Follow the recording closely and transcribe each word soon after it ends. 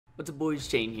What's up boys,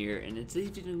 Shane here, and in today's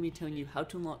video I'm going to be telling you how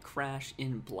to unlock Crash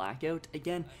in Blackout.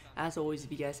 Again, as always,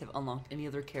 if you guys have unlocked any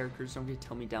other characters, don't forget to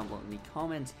tell me down below in the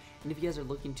comments. And if you guys are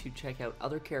looking to check out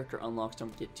other character unlocks,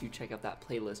 don't forget to check out that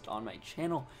playlist on my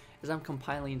channel, as I'm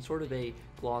compiling sort of a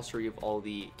glossary of all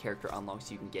the character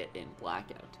unlocks you can get in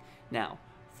Blackout. Now,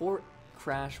 for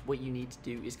Crash, what you need to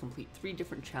do is complete 3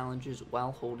 different challenges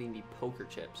while holding the poker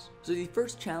chips. So the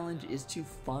first challenge is to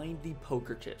find the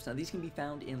poker chips. Now these can be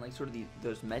found in like sort of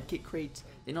those medkit crates.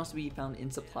 They can also be found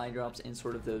in supply drops and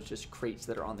sort of those just crates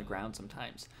that are on the ground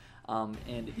sometimes.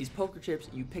 And these poker chips,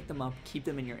 you pick them up, keep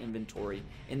them in your inventory,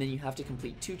 and then you have to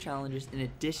complete 2 challenges in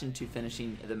addition to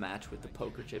finishing the match with the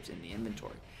poker chips in the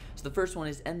inventory. So the first one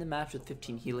is end the match with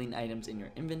 15 healing items in your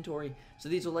inventory. So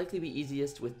these will likely be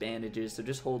easiest with bandages, so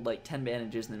just hold like 10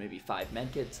 bandages and then maybe 5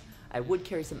 medkits. I would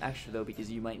carry some extra though,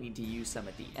 because you might need to use some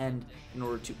at the end in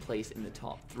order to place in the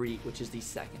top 3, which is the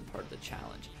second part of the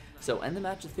challenge. So end the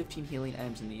match with 15 healing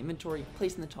items in the inventory,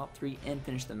 place in the top 3, and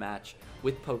finish the match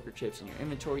with poker chips in your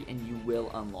inventory, and you will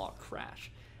unlock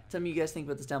Crash. Tell me what you guys think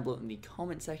about this down below in the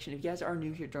comment section. If you guys are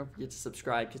new here, don't forget to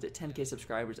subscribe, because at 10k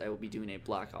subscribers I will be doing a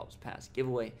Black Ops Pass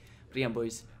giveaway. But again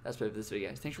boys, that's it for this video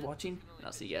guys. Thanks for watching, and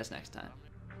I'll see you guys next time.